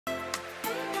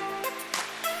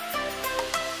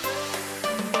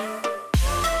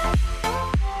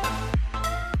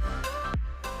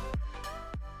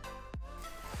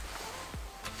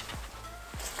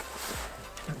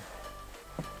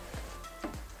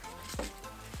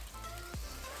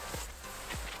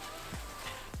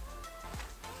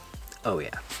Oh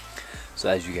yeah. So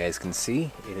as you guys can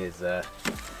see, it is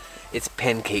it's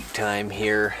pancake time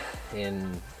here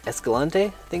in Escalante, I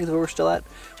think is where we're still at.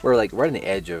 We're like right on the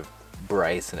edge of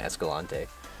Bryce and Escalante.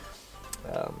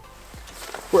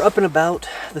 We're up and about.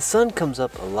 The sun comes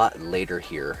up a lot later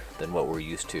here than what we're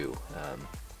used to.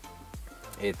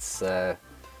 It's I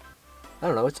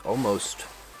don't know, it's almost,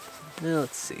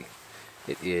 let's see,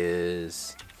 it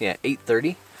is, yeah,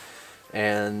 8:30,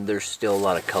 and there's still a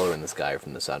lot of color in the sky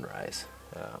from the sunrise.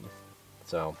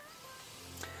 So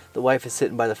the wife is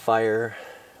sitting by the fire.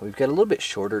 We've got a little bit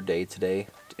shorter day today.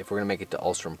 If we're gonna make it to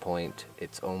Ulstrom Point,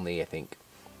 it's only, I think,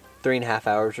 3.5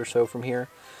 hours or so from here,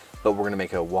 but we're gonna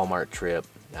make a Walmart trip,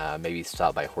 maybe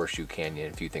stop by Horseshoe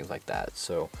Canyon, a few things like that.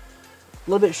 So a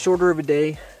little bit shorter of a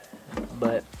day,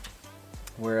 but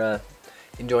we're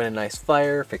enjoying a nice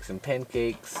fire, fixing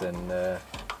pancakes, and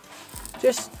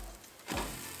just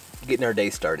getting our day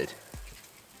started.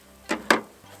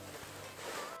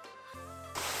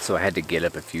 So I had to get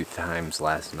up a few times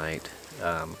last night.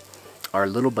 Our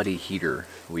little buddy heater,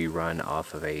 we run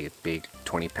off of a big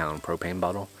 20-pound propane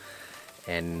bottle,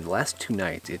 and the last 2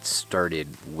 nights it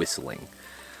started whistling.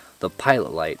 The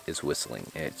pilot light is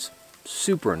whistling, and it's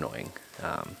super annoying.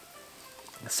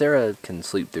 Sarah can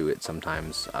sleep through it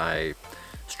sometimes. I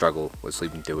struggle with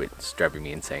sleeping through it. It's driving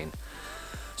me insane.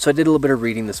 So I did a little bit of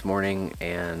reading this morning,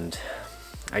 and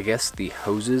I guess the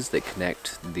hoses that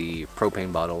connect the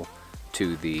propane bottle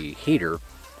to the heater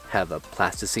have a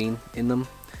plasticine in them.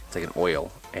 It's like an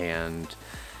oil, and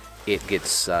it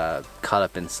gets caught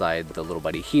up inside the little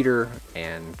buddy heater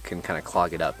and can kind of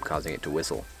clog it up, causing it to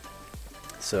whistle.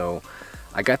 So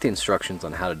I got the instructions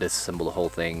on how to disassemble the whole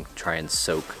thing, try and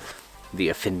soak the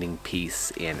offending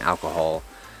piece in alcohol,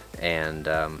 and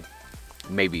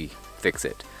maybe fix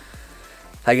it.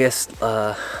 I guess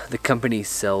the company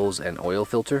sells an oil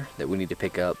filter that we need to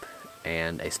pick up,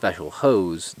 and a special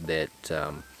hose that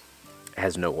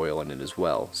has no oil in it as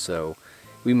well. So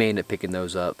we may end up picking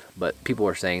those up, but people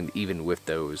are saying that even with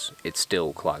those, it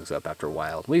still clogs up after a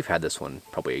while. We've had this one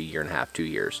probably 1.5 years, 2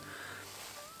 years.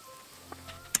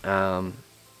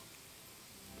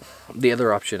 The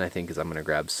other option, I think, is I'm going to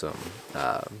grab some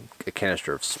a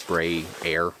canister of spray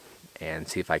air and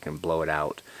see if I can blow it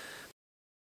out.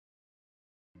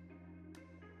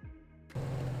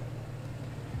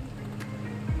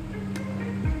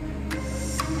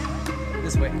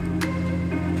 This way.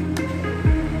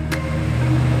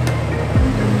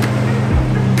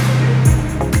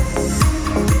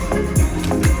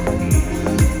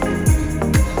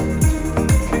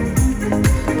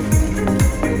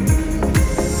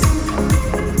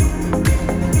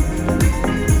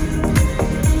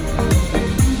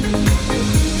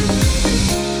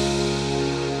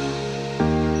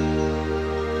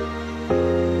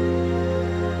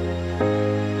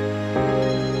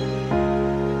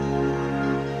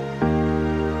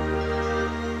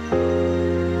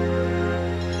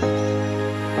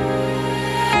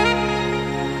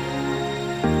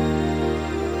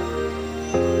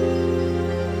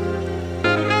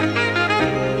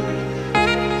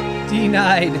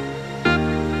 Denied.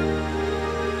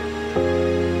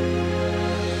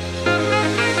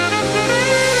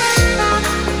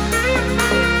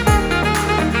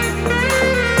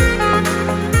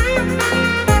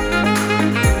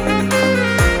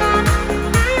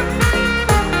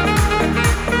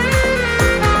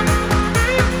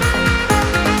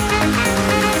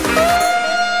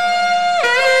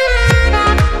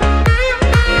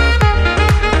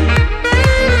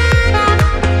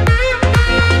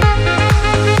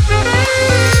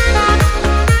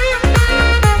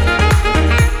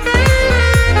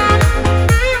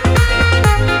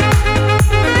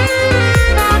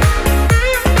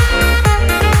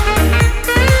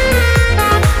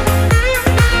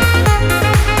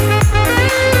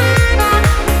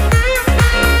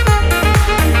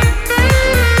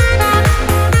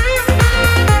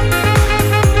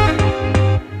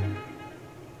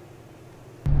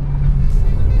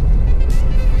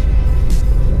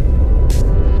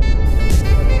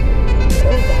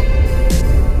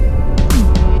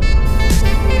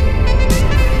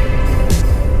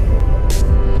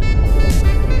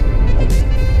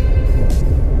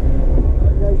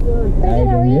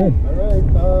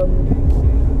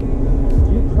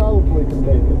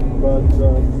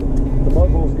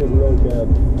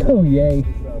 Oh, yay.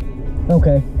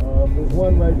 Okay. There's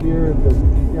one right here that,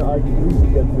 I can easily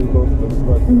get through both of them,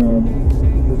 but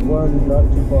there's one not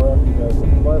too far after that.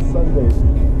 Last Sunday,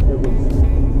 it was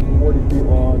 40 feet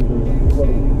long. There's a lot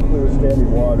of clear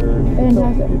standing water.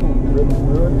 Fantastic. People driven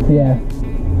through it.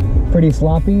 Yeah. Pretty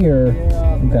sloppy, or?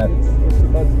 Yeah. Okay. It's a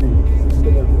bunch deep. It's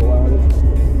been there for a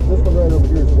while. this one right over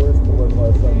here is worse than the one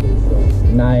last Sunday, so.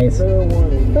 Nice. Fair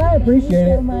warning. I appreciate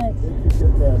it. So much. It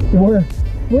could get nasty.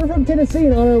 We're from Tennessee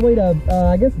and on our way to,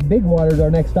 I guess Big Water's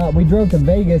our next stop. We drove to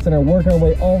Vegas and are working our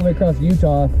way all the way across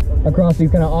Utah, across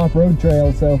these kind of off-road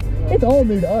trails, so it's all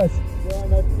new to us. Well,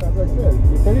 and as I said,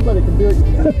 if anybody can do it, you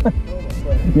can do it.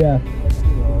 Yeah. You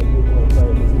know, I didn't want to try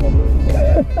it this number.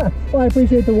 Well, I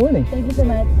appreciate the warning. Thank you so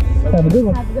much. Have a good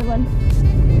one. Have a good one.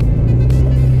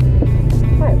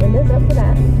 Alright, windows up for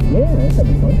that. Yeah, that's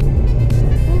gonna be fun.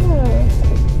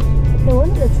 Oh. No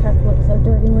wonder the truck looked so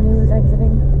dirty when he was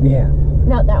exiting. Yeah.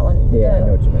 Not that one. Yeah, I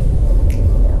know what you meant.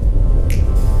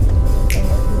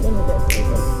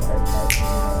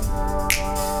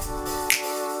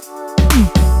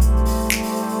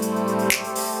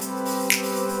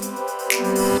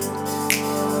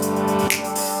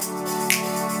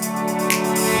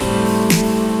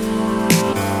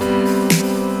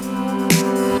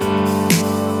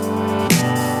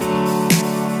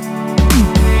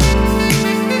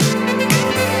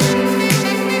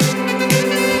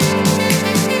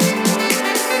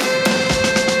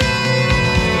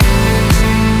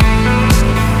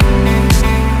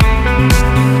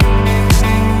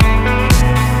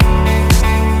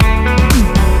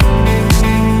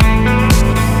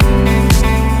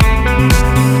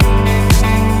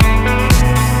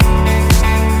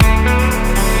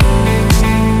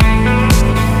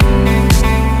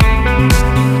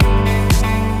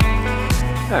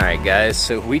 Alright guys,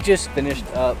 so we just finished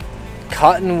up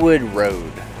Cottonwood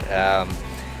Road.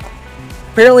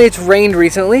 Apparently it's rained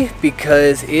recently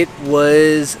because it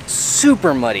was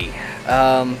super muddy.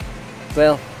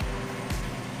 Well,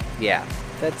 yeah,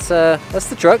 that's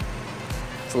the truck.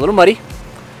 It's a little muddy.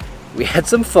 We had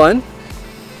some fun.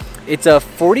 It's a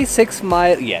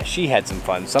 46-mile, yeah, she had some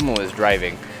fun. Someone was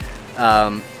driving.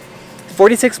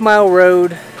 46-mile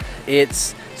road.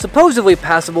 It's supposedly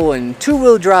passable in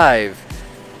two-wheel drive.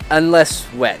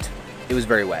 Unless wet. It was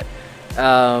very wet.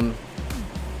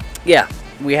 Yeah,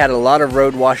 we had a lot of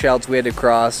road washouts we had to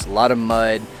cross, a lot of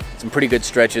mud, some pretty good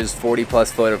stretches,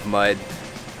 40+ foot of mud.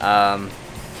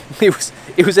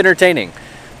 It was entertaining.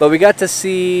 But we got to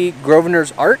see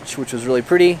Grosvenor's Arch, which was really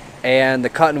pretty, and the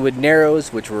Cottonwood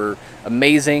Narrows, which were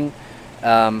amazing.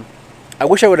 I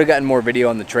wish I would have gotten more video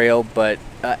on the trail, but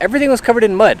everything was covered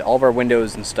in mud, all of our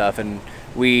windows and stuff, and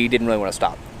we didn't really want to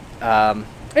stop.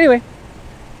 Anyway,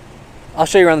 I'll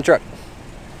show you around the truck.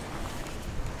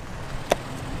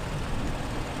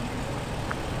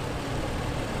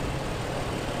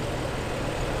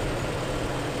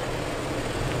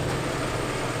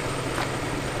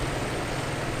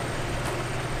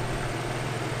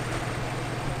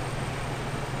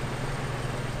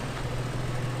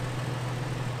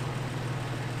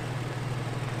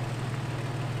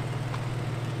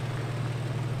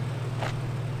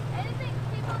 I didn't think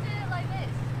people did it like this.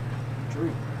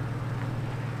 True.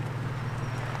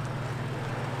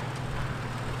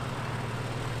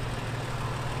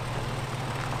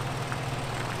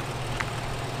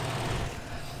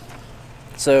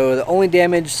 So the only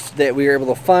damage that we were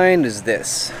able to find is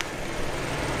this.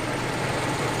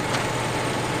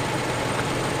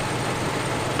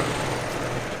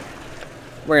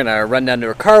 We're gonna run down to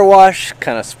a car wash,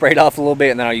 kind of spray it off a little bit,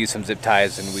 and then I'll use some zip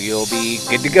ties and we'll be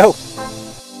good to go.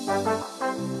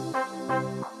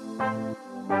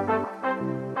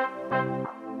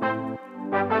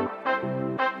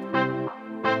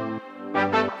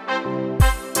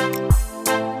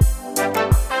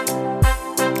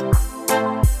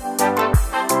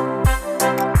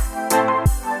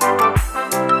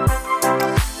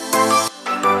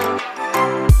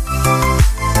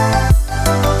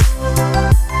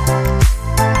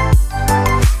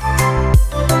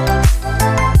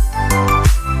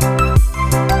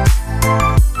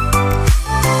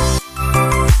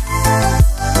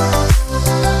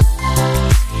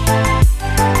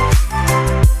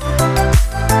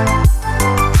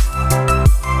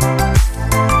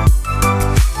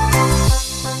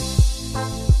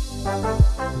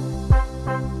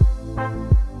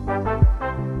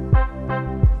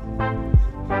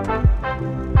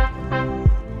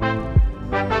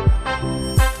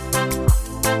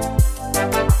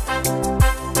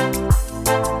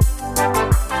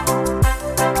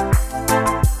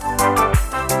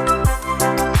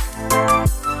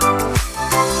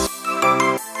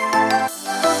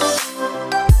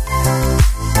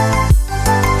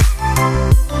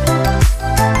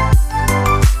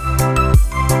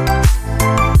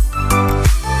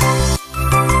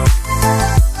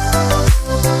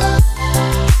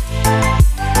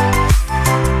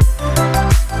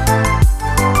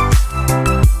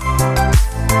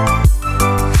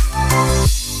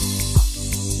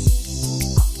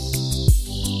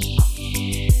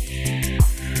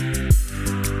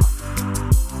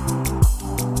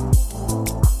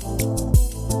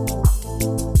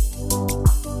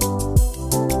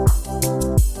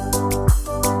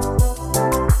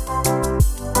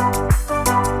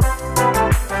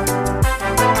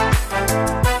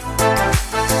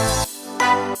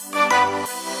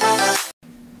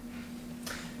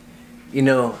 You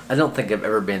know, I don't think I've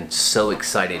ever been so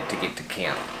excited to get to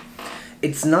camp.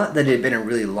 It's not that it had been a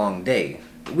really long day.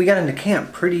 We got into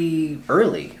camp pretty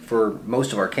early for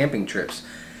most of our camping trips.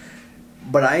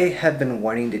 But I have been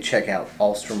wanting to check out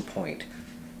Alstrom Point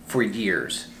for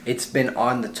years. It's been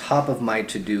on the top of my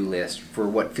to-do list for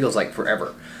what feels like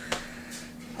forever.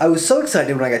 I was so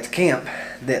excited when I got to camp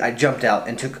that I jumped out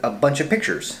and took a bunch of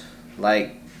pictures.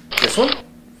 Like this one.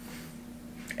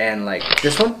 And like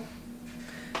this one.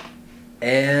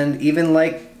 And even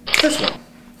like this one.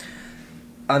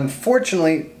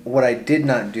 Unfortunately, what I did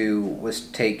not do was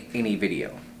take any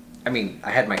video. I mean, I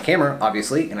had my camera,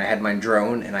 obviously, and I had my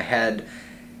drone, and I had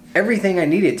everything I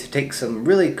needed to take some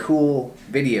really cool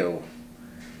video,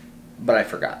 but I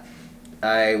forgot.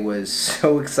 I was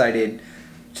so excited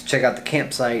to check out the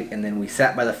campsite, and then we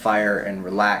sat by the fire and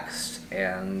relaxed,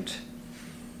 and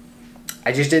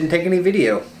I just didn't take any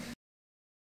video.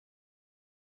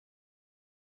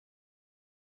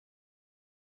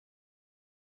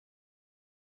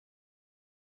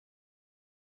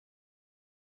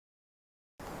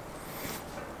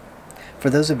 For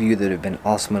those of you that have been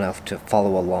awesome enough to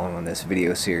follow along on this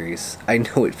video series, I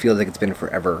know it feels like it's been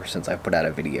forever since I put out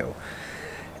a video.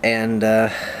 And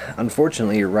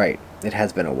unfortunately, you're right, it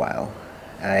has been a while.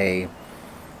 I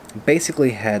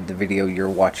basically had the video you're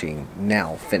watching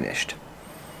now finished.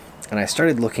 And I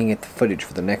started looking at the footage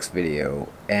for the next video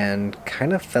and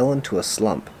kind of fell into a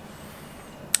slump.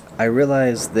 I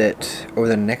realized that over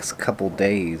the next couple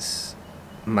days,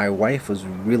 my wife was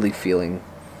really feeling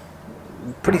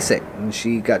pretty sick, and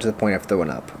she got to the point of throwing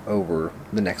up over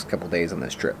the next couple days on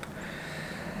this trip.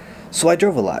 So I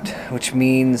drove a lot, which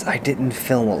means I didn't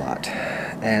film a lot.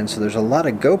 And so there's a lot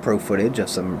of GoPro footage of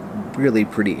some really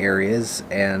pretty areas,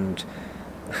 and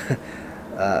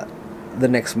the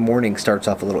next morning starts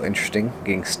off a little interesting,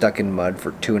 getting stuck in mud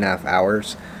for 2.5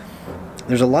 hours.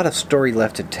 There's a lot of story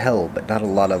left to tell, but not a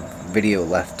lot of video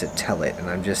left to tell it, and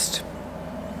I'm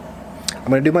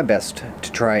going to do my best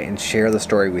to try and share the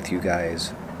story with you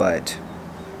guys, but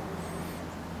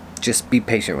just be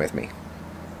patient with me.